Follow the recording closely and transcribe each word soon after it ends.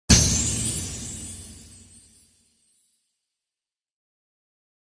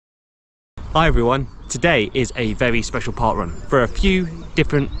Hi everyone, today is a very special park run for a few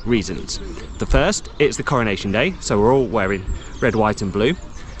different reasons. The first, it's the Coronation Day, so we're all wearing red, white and blue.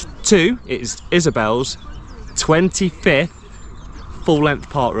 Two, it's Isabelle's 25th full-length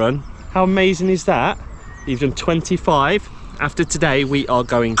park run. How amazing is that? You've done 25. After today, we are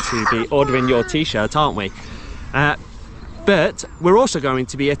going to be ordering your t-shirt, aren't we? But we're also going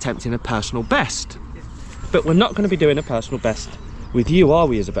to be attempting a personal best. But we're not going to be doing a personal best with you, are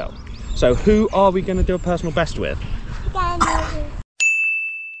we, Isabelle? So who are we going to do a personal best with?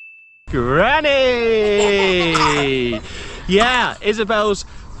 Granny! Yeah, Isabelle's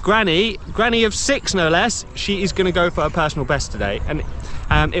granny of 6 no less. She is going to go for a personal best today, and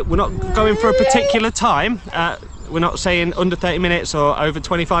we're not going for a particular time. We're not saying under 30 minutes or over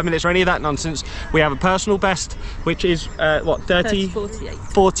 25 minutes or any of that nonsense. We have a personal best, which is what,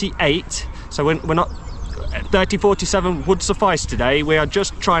 48. So we're not 30:47 would suffice today. We are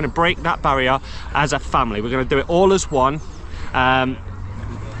just trying to break that barrier as a family. We're going to do it all as one.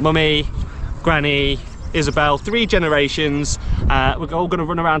 Mummy, Granny, Isabelle, 3 generations. We're all going to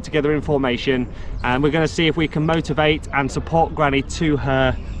run around together in formation, and we're going to see if we can motivate and support Granny to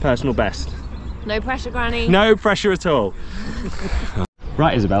her personal best. No pressure, Granny. No pressure at all.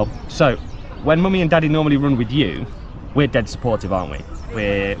 Right, Isabelle, so when Mummy and Daddy normally run with you, we're dead supportive, aren't we?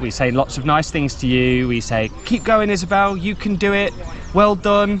 We say lots of nice things to you. We say, keep going, Isabelle, you can do it, well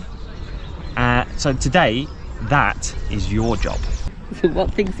done. So today, that is your job. So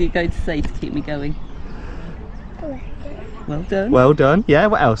what things are you going to say to keep me going? Well done. Well done. Yeah,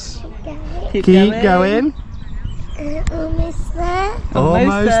 what else? Keep going. Almost there.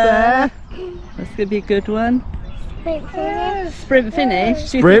 Almost there. That's going to be a good one. Sprint finish. Sprint finish.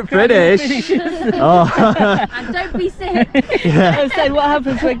 Sprint finish. Oh. And don't be sick. Yeah. I was saying, what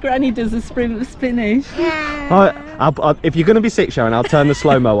happens when Granny does a sprint finish? Yeah. If you're going to be sick, Sharon, I'll turn the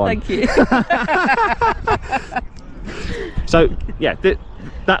slow-mo on. Thank you. So, yeah,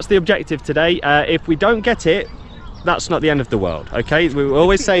 that's the objective today. If we don't get it, that's not the end of the world, okay? We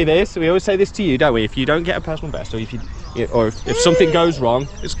always say this. We always say this to you, don't we? If you don't get a personal best, or if something goes wrong,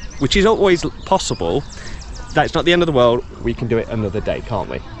 which is always possible, that's not the end of the world. We can do it another day, can't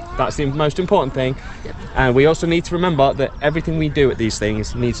we? That's the most important thing. Yep. And we also need to remember that everything we do at these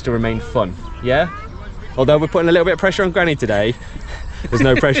things needs to remain fun, yeah? Although we're putting a little bit of pressure on Granny today, there's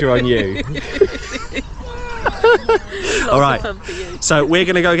no pressure on you. All right, so we're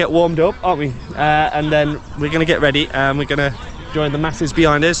going to go get warmed up, aren't we? And then we're going to get ready, and we're going to join the masses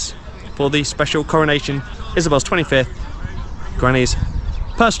behind us for the special Coronation, Isabelle's 25th, Granny's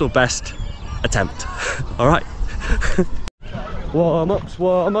personal best attempt. All right. Warm-ups.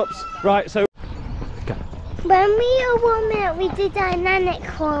 Right, so go. When we were warming up, we did dynamic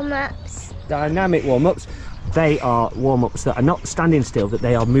warm-ups. Dynamic warm-ups. They are warm-ups that are not standing still, that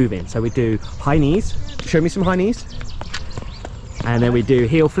they are moving. So we do high knees. Show me some high knees. And then we do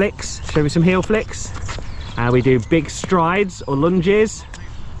heel flicks. Show me some heel flicks. And we do big strides or lunges,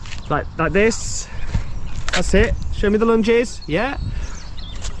 like this. That's it. Show me the lunges. Yeah.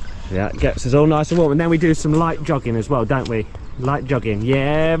 Yeah, it gets us all nice and warm. And then we do some light jogging as well, don't we? Light jogging.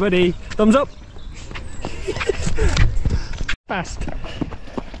 Yeah, buddy. Thumbs up. Fast.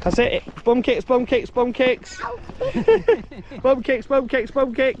 That's it. Bum kicks, bum kicks, bum kicks. Bum kicks, bum kicks,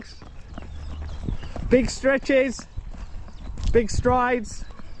 bum kicks. Big stretches. Big strides.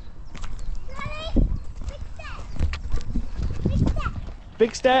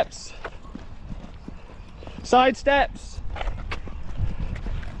 Big steps. Side steps.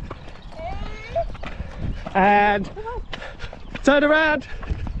 And turn around.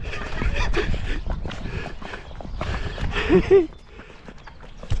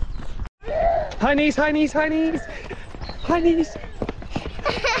 High knees, high knees, high knees. High knees.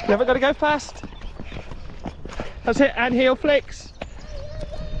 Never got to go fast. That's it, and heel flicks.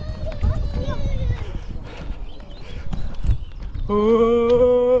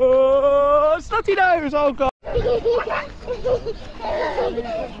 Oh, snotty nose, oh God.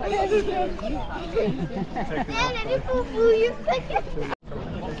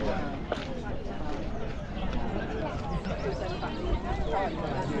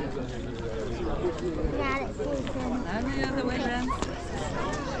 And the other way round.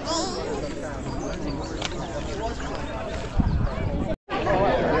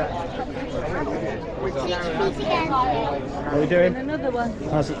 What are we doing? Another one.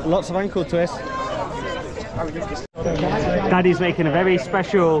 There's lots of ankle twists. Daddy's making a very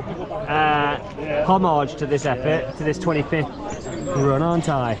special homage to this effort, to this 25th run, aren't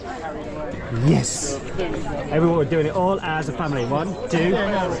I? Yes! Everyone, we're doing it all as a family. 1,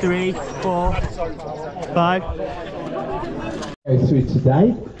 2, 3, 4, 5. Go through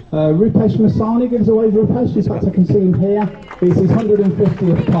today. Rupesh Masani gives away Rupesh. In fact, I can see him here. It's his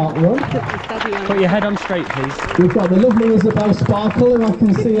 150th Parkrun. Put your head on straight, please. We've got the lovely Isabelle Sparkle, who I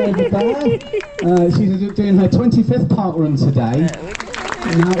can see over there. She's doing her 25th Parkrun today.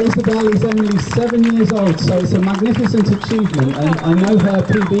 Now, Isabelle is only 7 years old, so it's a magnificent achievement, and I know her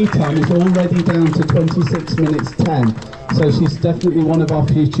PB time is already down to 26 minutes 10, so she's definitely one of our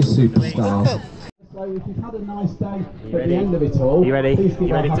future superstars. So if you've had a nice day at the end of it all, you ready? Please give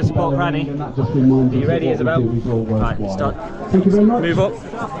You ready to support Granny? And that just reminds Are you us ready, that Isabelle? what we do is all Right, worthwhile. start. Thank you very much. Move up.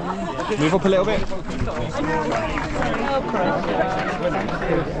 Move up a little bit.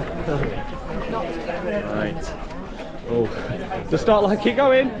 Right. Oh, just start like keep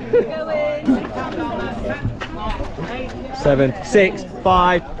going. 7, 6,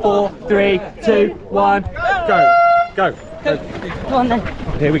 5, 4, 3, 2, 1, go. Go. Go on then.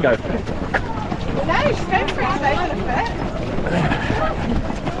 Here we go. No, just go for it, stay on a bit.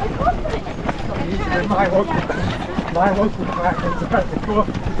 My local Parkrun's about to go.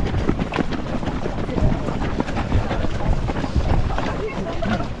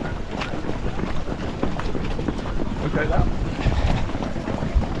 Okay, that.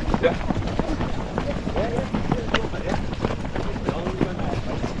 Yeah.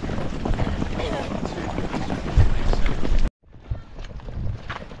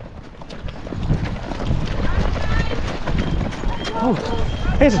 Oh,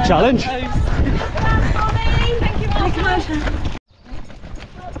 here's a challenge. Thank you, Martha.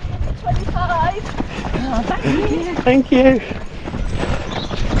 25. Oh, thank you. Thank you.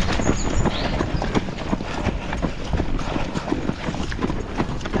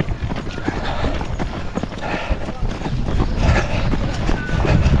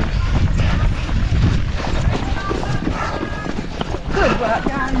 Good work,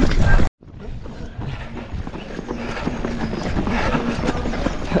 Dan.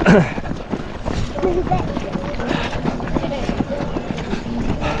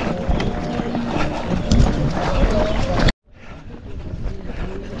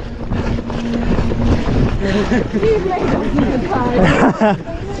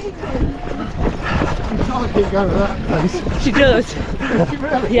 She does.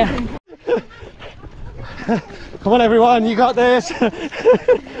 Yeah. Come on everyone, you got this.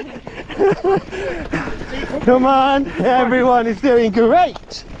 Come on, everyone is doing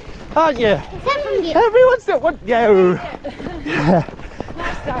great, aren't you? Everyone's doing what? Yeah.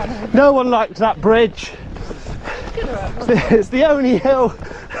 No one liked that bridge. It's the only hill.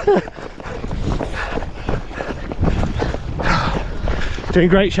 Doing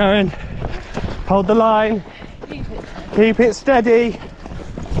great, Sharon. Hold the line. Keep it steady.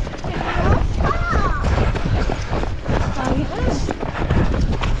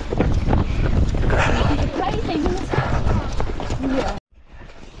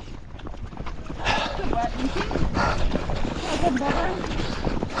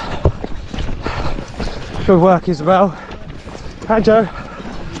 Good work, Isabelle. Hi, Joe.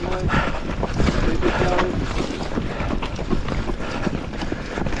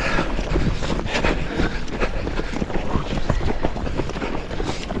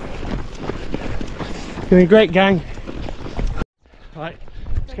 Doing great, gang. Right,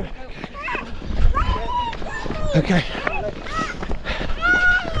 let's go. Okay.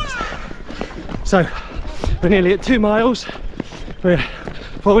 So, we're nearly at 2 miles.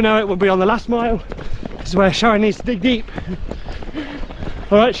 Before we know it, we'll be on the last mile. This is where Sharon needs to dig deep.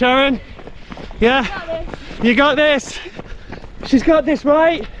 All right, Sharon? Yeah? You got this? She's got this,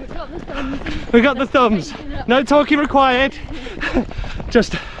 right? We got the thumbs. No talking required.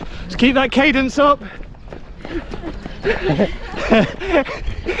 Just keep that cadence up.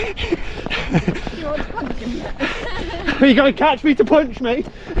 Are you going to catch me to punch me?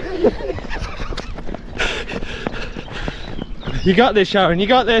 You got this, Sharon, you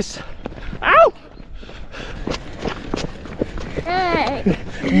got this. Ow!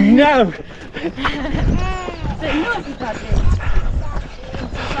 No!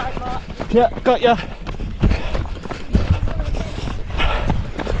 Yeah, got ya.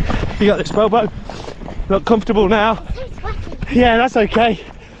 You got this, Bobo. Look comfortable now. Yeah, that's okay.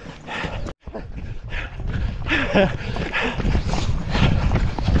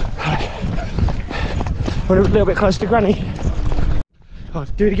 We're a little bit close to Granny. Oh,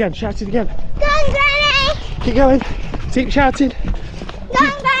 do it again, shout it again. Go on, Granny! Keep going, keep shouting. Go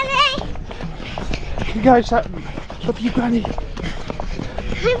on, Granny! Keep going, shout. Love you, Granny.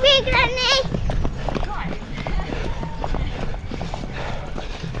 Love you, Granny!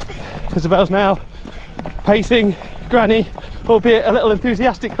 Isabelle's now pacing Granny, albeit a little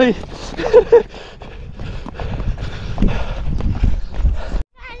enthusiastically.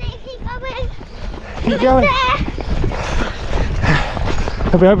 Granny! Keep going.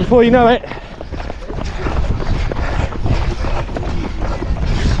 I'll be over before you know it.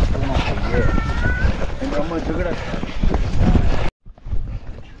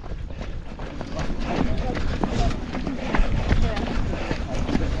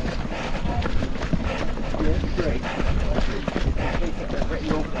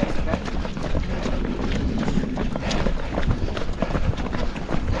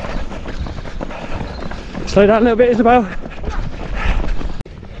 Slow down a little bit, Isabelle.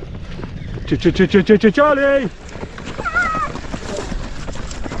 Charlie!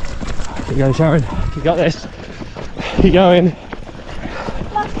 Keep going, Sharon. You got this. Keep going.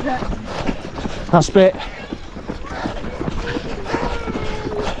 Last bit.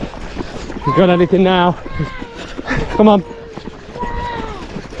 You've got anything now. Come on.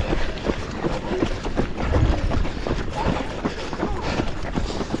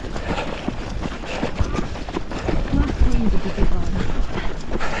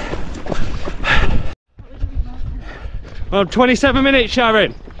 Well, 27 minutes,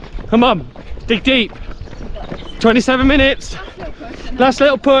 Sharon. Come on, dig deep. 27 minutes. Last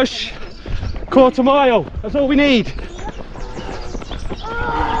little push. Quarter mile. That's all we need.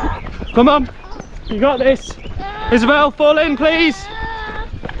 Come on. You got this. Isabelle, fall in, please.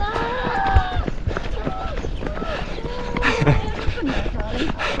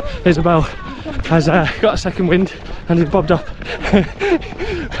 Isabelle has got a second wind and is bobbed up.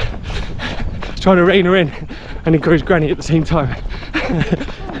 Trying to rein her in and encourage Granny at the same time.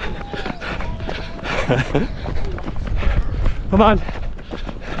 Come on.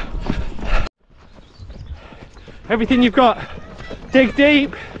 Everything you've got. Dig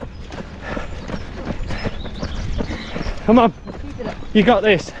deep. Come on. You got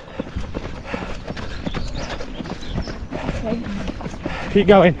this. Keep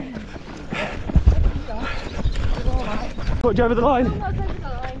going. Put you over the line.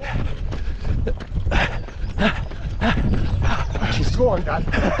 She's going, Dad.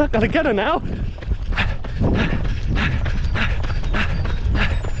 Gotta get her now.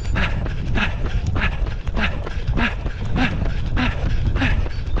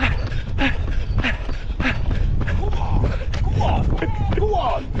 Go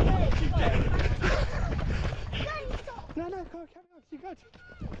on. No, go, carry on. You're good.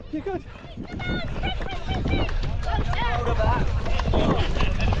 You're good.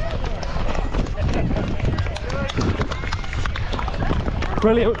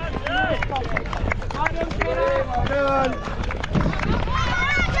 Brilliant.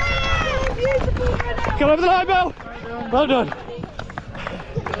 Get over the line, Belle. Well done.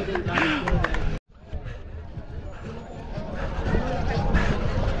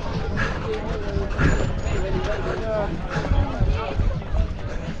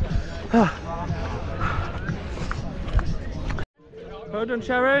 Well done,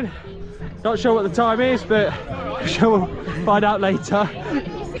 Sharon. Not sure what the time is, but I'm sure we'll find out later.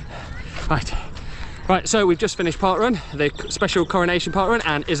 Right, so we've just finished Parkrun, the special Coronation Parkrun,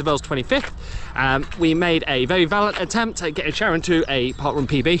 and Isabelle's 25th. We made a very valiant attempt at getting Sharon to a Parkrun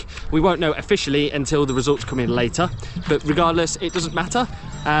PB. We won't know officially until the results come in later, but regardless, it doesn't matter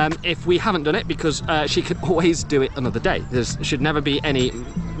if we haven't done it, because she can always do it another day. There should never be any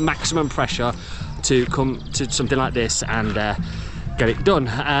maximum pressure to come to something like this and get it done,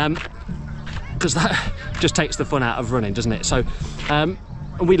 because that just takes the fun out of running, doesn't it? So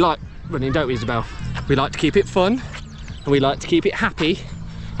we like running, don't we, Isabelle? We like to keep it fun, and we like to keep it happy,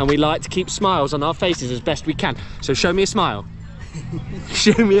 and we like to keep smiles on our faces as best we can. So show me a smile.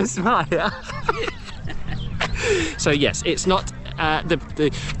 Show me a smile. So yes, it's not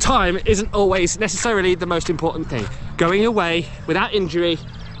the time isn't always necessarily the most important thing. Going away without injury,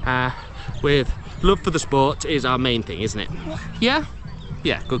 with love for the sport is our main thing, isn't it? Yeah?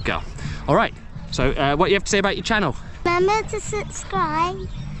 Yeah, good girl. All right, so what do you have to say about your channel? Remember to subscribe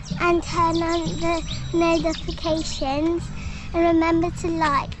and turn on the notifications, and remember to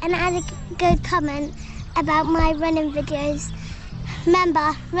like and add a good comment about my running videos.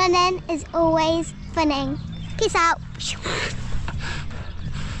 Remember, running is always funny. Peace out.